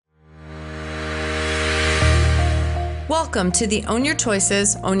Welcome to the Own Your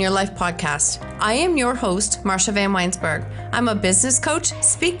Choices, Own Your Life podcast. I am your host, Marsha Van Weinsberg. I'm a business coach,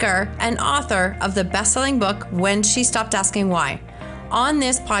 speaker, and author of the best-selling book, When She Stopped Asking Why. On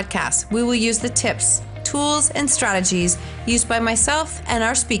this podcast, we will use the tips, tools, and strategies used by myself and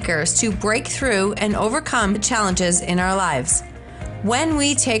our speakers to break through and overcome the challenges in our lives. When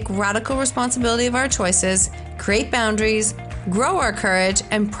we take radical responsibility of our choices, create boundaries, grow our courage,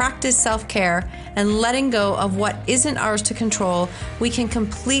 and practice self-care and letting go of what isn't ours to control, we can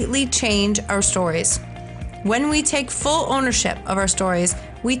completely change our stories. When we take full ownership of our stories,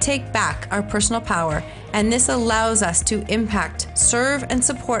 we take back our personal power, and this allows us to impact, serve, and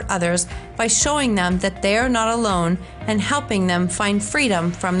support others by showing them that they are not alone and helping them find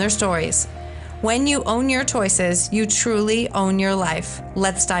freedom from their stories. When you own your choices, you truly own your life.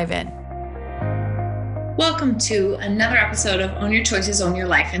 Let's dive in. Welcome to another episode of Own Your Choices, Own Your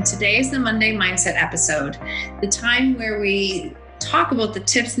Life. And today is the Monday Mindset episode, the time where we talk about the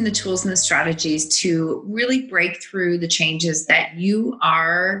tips and the tools and the strategies to really break through the changes that you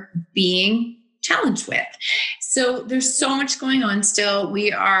are being challenged with. So there's so much going on still.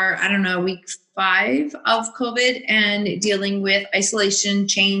 We are, week 5 of COVID and dealing with isolation,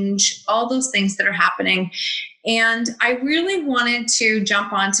 change, all those things that are happening. And I really wanted to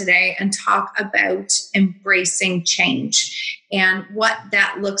jump on today and talk about embracing change and what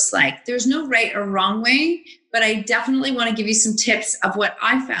that looks like. There's no right or wrong way, but I definitely want to give you some tips of what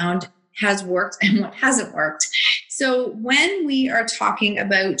I found has worked and what hasn't worked. So when we are talking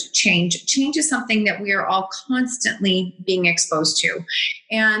about change is something that we are all constantly being exposed to.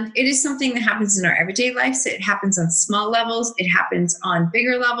 And it is something that happens in our everyday lives. It happens on small levels. It happens on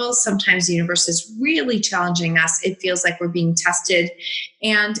bigger levels. Sometimes the universe is really challenging us. It feels like we're being tested.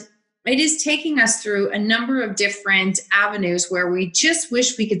 And it is taking us through a number of different avenues where we just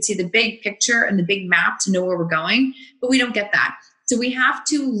wish we could see the big picture and the big map to know where we're going, but we don't get that. So we have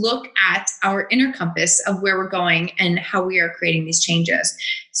to look at our inner compass of where we're going and how we are creating these changes.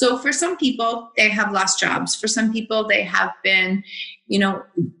 So for some people, they have lost jobs. For some people, they have been,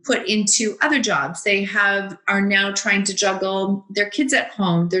 put into other jobs. They are now trying to juggle their kids at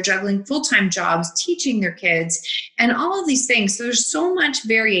home. They're juggling full-time jobs, teaching their kids, and all of these things. So there's so much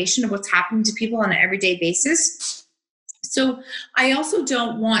variation of what's happening to people on an everyday basis. So I also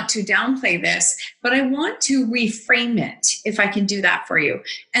don't want to downplay this, but I want to reframe it, if I can do that for you,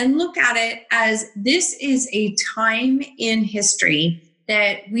 and look at it as this is a time in history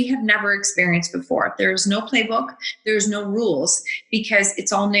that we have never experienced before. There's no playbook, there's no rules, because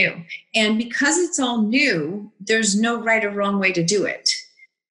it's all new. And because it's all new, there's no right or wrong way to do it.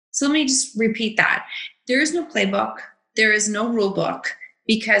 So let me just repeat that. There is no playbook, there is no rule book,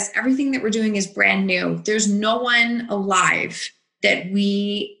 because everything that we're doing is brand new. There's no one alive that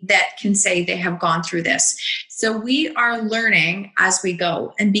can say they have gone through this. So we are learning as we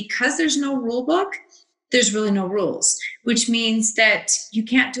go. And because there's no rule book, there's really no rules, which means that you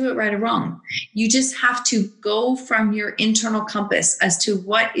can't do it right or wrong. You just have to go from your internal compass as to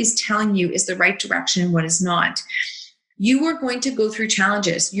what is telling you is the right direction and what is not. You are going to go through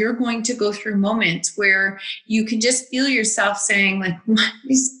challenges. You're going to go through moments where you can just feel yourself saying, like, what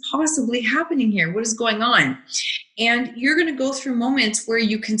is possibly happening here? What is going on? And you're going to go through moments where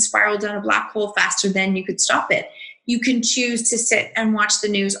you can spiral down a black hole faster than you could stop it. You can choose to sit and watch the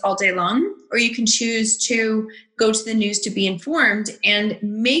news all day long, or you can choose to go to the news to be informed and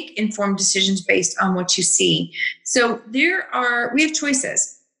make informed decisions based on what you see. So we have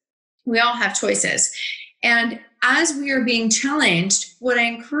choices. We all have choices. And as we are being challenged, what I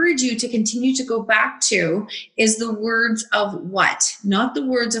encourage you to continue to go back to is the words of what, not the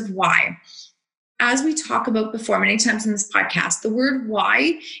words of why. As we talk about before many times in this podcast, the word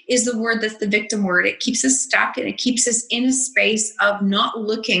why is the word that's the victim word. It keeps us stuck and it keeps us in a space of not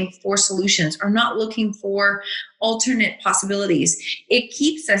looking for solutions or not looking for alternate possibilities. It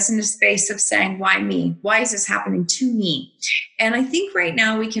keeps us in a space of saying, why me? Why is this happening to me? And I think right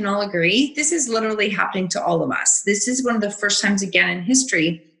now we can all agree this is literally happening to all of us. This is one of the first times again in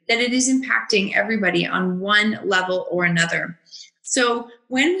history that it is impacting everybody on one level or another. So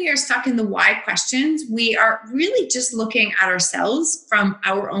when we are stuck in the why questions, we are really just looking at ourselves from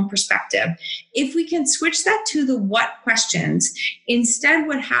our own perspective. If we can switch that to the what questions, instead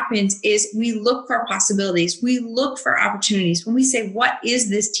what happens is we look for possibilities. We look for opportunities. When we say, what is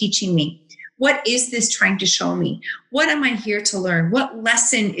this teaching me? What is this trying to show me? What am I here to learn? What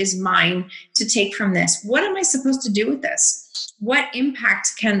lesson is mine to take from this? What am I supposed to do with this? What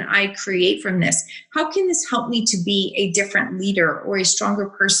impact can I create from this? How can this help me to be a different leader or a stronger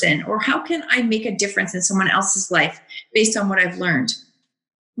person? Or how can I make a difference in someone else's life based on what I've learned?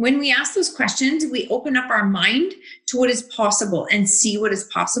 When we ask those questions, we open up our mind to what is possible and see what is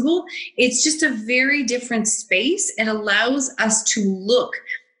possible. It's just a very different space. It allows us to look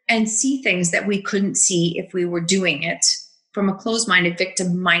and see things that we couldn't see if we were doing it from a closed-minded,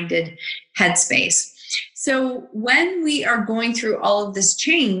 victim-minded headspace. So when we are going through all of this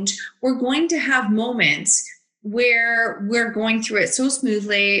change, we're going to have moments where we're going through it so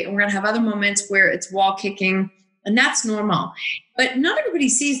smoothly, and we're going to have other moments where it's wall kicking, and that's normal. But not everybody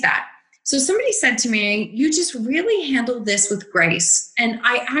sees that. So somebody said to me, you just really handled this with grace. And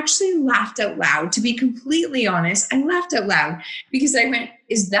I actually laughed out loud. To be completely honest, I laughed out loud because I went,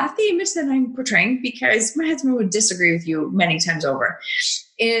 is that the image that I'm portraying? Because my husband would disagree with you many times over.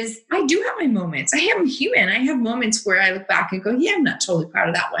 Is I do have my moments. I am human. I have moments where I look back and go, yeah, I'm not totally proud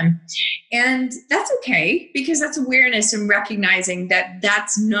of that one. And that's okay, because that's awareness and recognizing that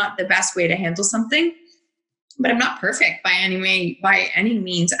that's not the best way to handle something. But I'm not perfect by any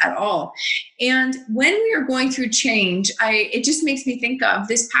means at all. And when we are going through change, it just makes me think of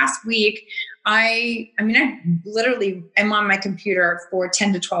this past week. I literally am on my computer for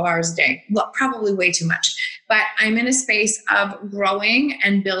 10 to 12 hours a day. Well, probably way too much. But I'm in a space of growing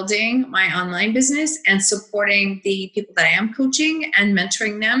and building my online business and supporting the people that I am coaching and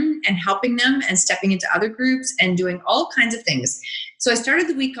mentoring them and helping them and stepping into other groups and doing all kinds of things. So I started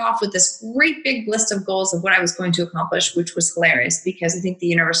the week off with this great big list of goals of what I was going to accomplish, which was hilarious because I think the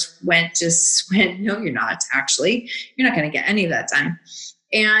universe went, no, you're not actually. You're not going to get any of that done.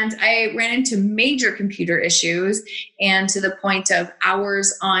 And I ran into major computer issues, and to the point of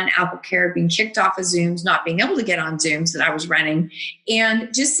hours on AppleCare, being kicked off of Zooms, not being able to get on Zooms that I was running,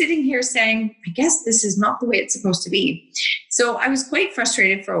 and just sitting here saying, I guess this is not the way it's supposed to be. So I was quite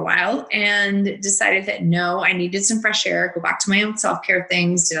frustrated for a while and decided that no, I needed some fresh air, go back to my own self-care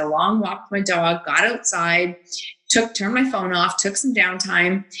things, did a long walk with my dog, got outside, turned my phone off, took some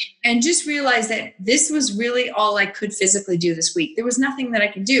downtime, and just realized that this was really all I could physically do this week. There was nothing that I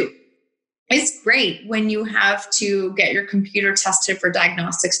could do. It's great when you have to get your computer tested for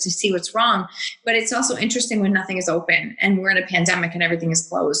diagnostics to see what's wrong, but it's also interesting when nothing is open and we're in a pandemic and everything is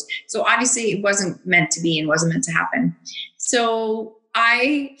closed. So obviously it wasn't meant to be and wasn't meant to happen. So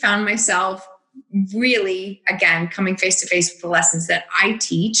I found myself really, again, coming face to face with the lessons that I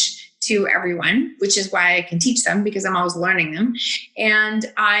teach to everyone, which is why I can teach them, because I'm always learning them.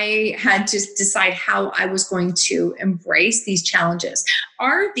 And I had to decide how I was going to embrace these challenges.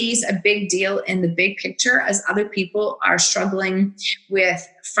 Are these a big deal in the big picture as other people are struggling with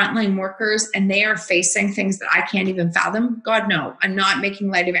frontline workers and they are facing things that I can't even fathom? God, no, I'm not making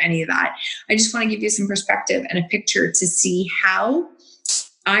light of any of that. I just want to give you some perspective and a picture to see how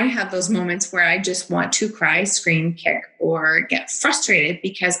I have those moments where I just want to cry, scream, kick, or get frustrated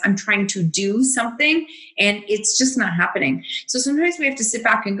because I'm trying to do something and it's just not happening. So sometimes we have to sit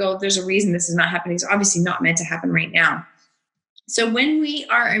back and go, there's a reason this is not happening. It's obviously not meant to happen right now. So when we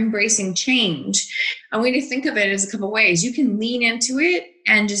are embracing change, I want you to think of it as a couple ways. You can lean into it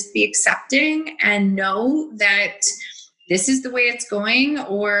and just be accepting and know that this is the way it's going,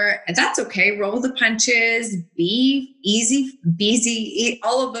 or that's okay. Roll the punches, be easy, busy,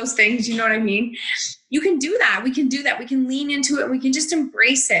 all of those things. You know what I mean? You can do that. We can do that. We can lean into it. We can just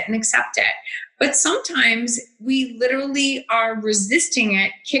embrace it and accept it. But sometimes we literally are resisting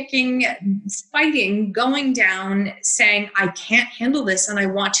it, kicking, fighting, going down, saying, I can't handle this and I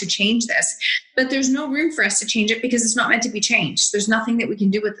want to change this. But there's no room for us to change it because it's not meant to be changed. There's nothing that we can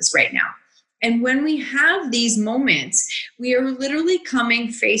do with this right now. And when we have these moments, we are literally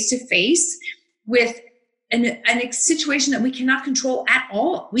coming face to face with a situation that we cannot control at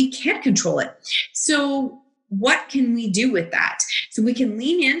all. We can't control it. So what can we do with that? So we can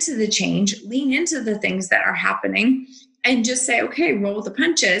lean into the change, lean into the things that are happening and just say, okay, roll the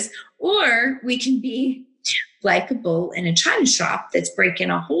punches. Or we can be like a bull in a china shop that's breaking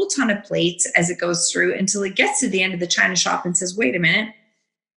a whole ton of plates as it goes through until it gets to the end of the china shop and says, wait a minute,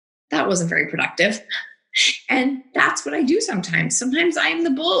 that wasn't very productive. And that's what I do sometimes. Sometimes I am the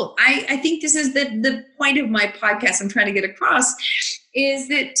bull. I think this is the point of my podcast I'm trying to get across, is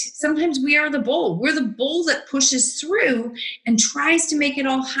that sometimes we are the bull. We're the bull that pushes through and tries to make it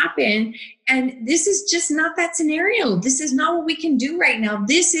all happen. And this is just not that scenario. This is not what we can do right now.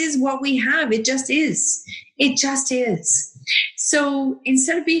 This is what we have. It just is. It just is. So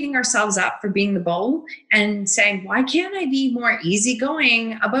instead of beating ourselves up for being the bull and saying, why can't I be more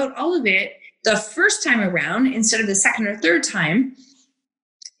easygoing about all of it the first time around instead of the second or third time,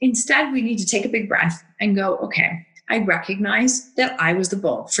 instead we need to take a big breath and go, okay, I recognized that I was the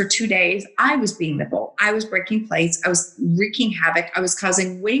bull. For 2 days, I was being the bull. I was breaking plates. I was wreaking havoc. I was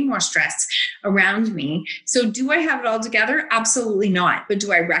causing way more stress around me. So do I have it all together? Absolutely not. But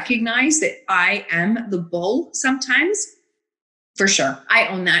do I recognize that I am the bull sometimes? For sure. I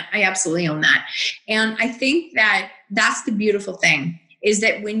own that. I absolutely own that. And I think that that's the beautiful thing, is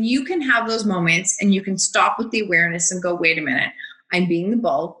that when you can have those moments and you can stop with the awareness and go, wait a minute, I'm being the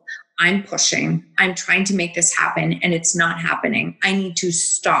bull. I'm pushing. I'm trying to make this happen and it's not happening. I need to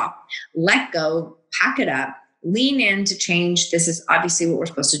stop, let go, pack it up, lean in to change. This is obviously what we're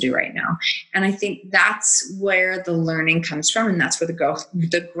supposed to do right now. And I think that's where the learning comes from, and that's where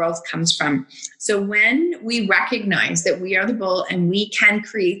the growth comes from. So when we recognize that we are the bull and we can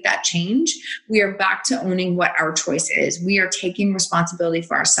create that change, we are back to owning what our choice is. We are taking responsibility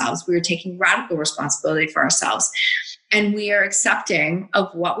for ourselves. We are taking radical responsibility for ourselves. And we are accepting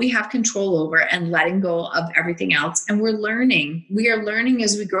of what we have control over and letting go of everything else. And we're learning. We are learning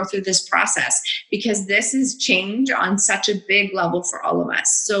as we go through this process, because this is change on such a big level for all of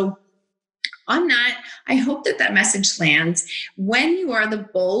us. So on that, I hope that message lands. When you are the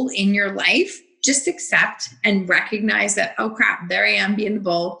bull in your life, just accept and recognize that, oh crap, there I am being the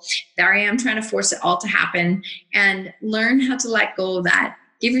bull. There I am trying to force it all to happen, and learn how to let go of that.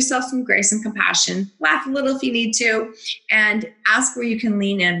 Give yourself some grace and compassion. Laugh a little if you need to, and ask where you can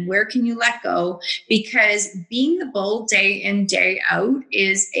lean in. Where can you let go? Because being the bull day in, day out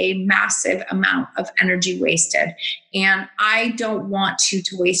is a massive amount of energy wasted. And I don't want you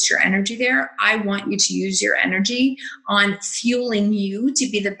to waste your energy there. I want you to use your energy on fueling you to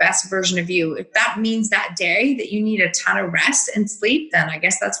be the best version of you. If that means that day that you need a ton of rest and sleep, then I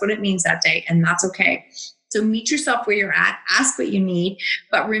guess that's what it means that day, and that's okay. So meet yourself where you're at, ask what you need,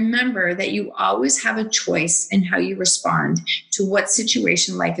 but remember that you always have a choice in how you respond to what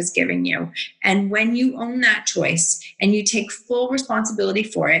situation life is giving you. And when you own that choice and you take full responsibility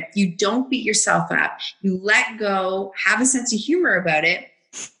for it, you don't beat yourself up, you let go, have a sense of humor about it,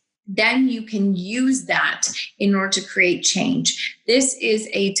 then you can use that in order to create change. This is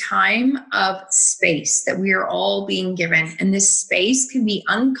a time of space that we are all being given. And this space can be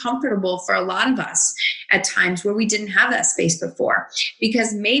uncomfortable for a lot of us at times where we didn't have that space before,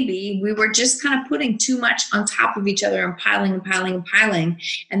 because maybe we were just kind of putting too much on top of each other and piling and piling and piling.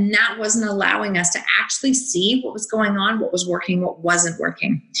 And that wasn't allowing us to actually see what was going on, what was working, what wasn't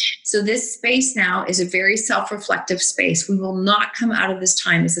working. So this space now is a very self-reflective space. We will not come out of this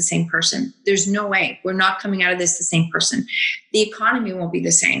time as the same person. There's no way. We're not coming out of this the same person. The economy won't be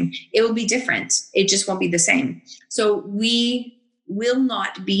the same. It will be different. It just won't be the same. So we will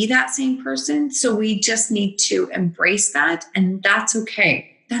not be that same person. So we just need to embrace that. And that's okay.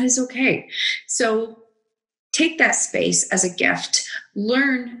 That is okay. So take that space as a gift.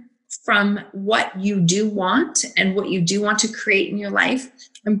 Learn from what you do want and what you do want to create in your life.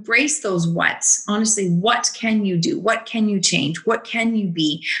 Embrace those whats. Honestly, what can you do? What can you change? What can you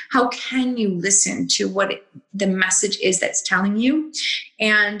be? How can you listen to what the message is that's telling you?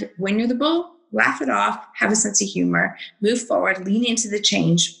 And when you're the bull, laugh it off, have a sense of humor, move forward, lean into the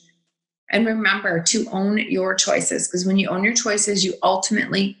change. And remember to own your choices, because when you own your choices, you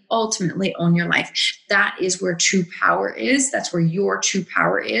ultimately own your life. That is where true power is. That's where your true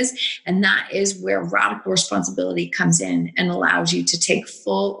power is. And that is where radical responsibility comes in and allows you to take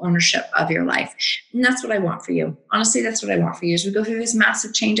full ownership of your life. And that's what I want for you. Honestly, that's what I want for you. As we go through this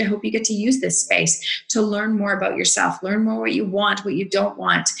massive change, I hope you get to use this space to learn more about yourself, learn more what you want, what you don't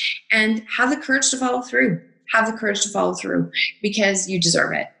want, and have the courage to follow through. Have the courage to follow through, because you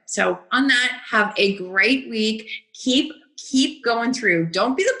deserve it. So on that, have a great week. Keep going through.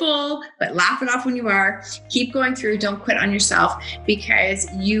 Don't be the bull, but laugh it off when you are. Keep going through. Don't quit on yourself,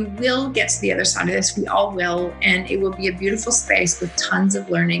 because you will get to the other side of this. We all will. And it will be a beautiful space with tons of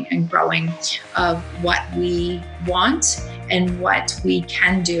learning and growing of what we want and what we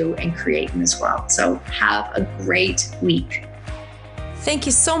can do and create in this world. So have a great week. Thank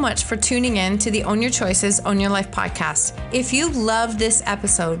you so much for tuning in to the Own Your Choices, Own Your Life podcast. If you love this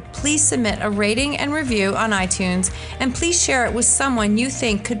episode, please submit a rating and review on iTunes, and please share it with someone you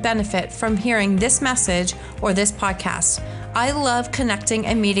think could benefit from hearing this message or this podcast. I love connecting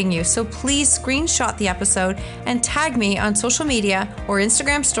and meeting you, so please screenshot the episode and tag me on social media or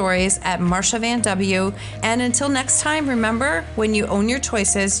Instagram stories at Marsha Van W. And until next time, remember, when you own your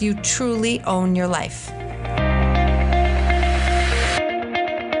choices, you truly own your life.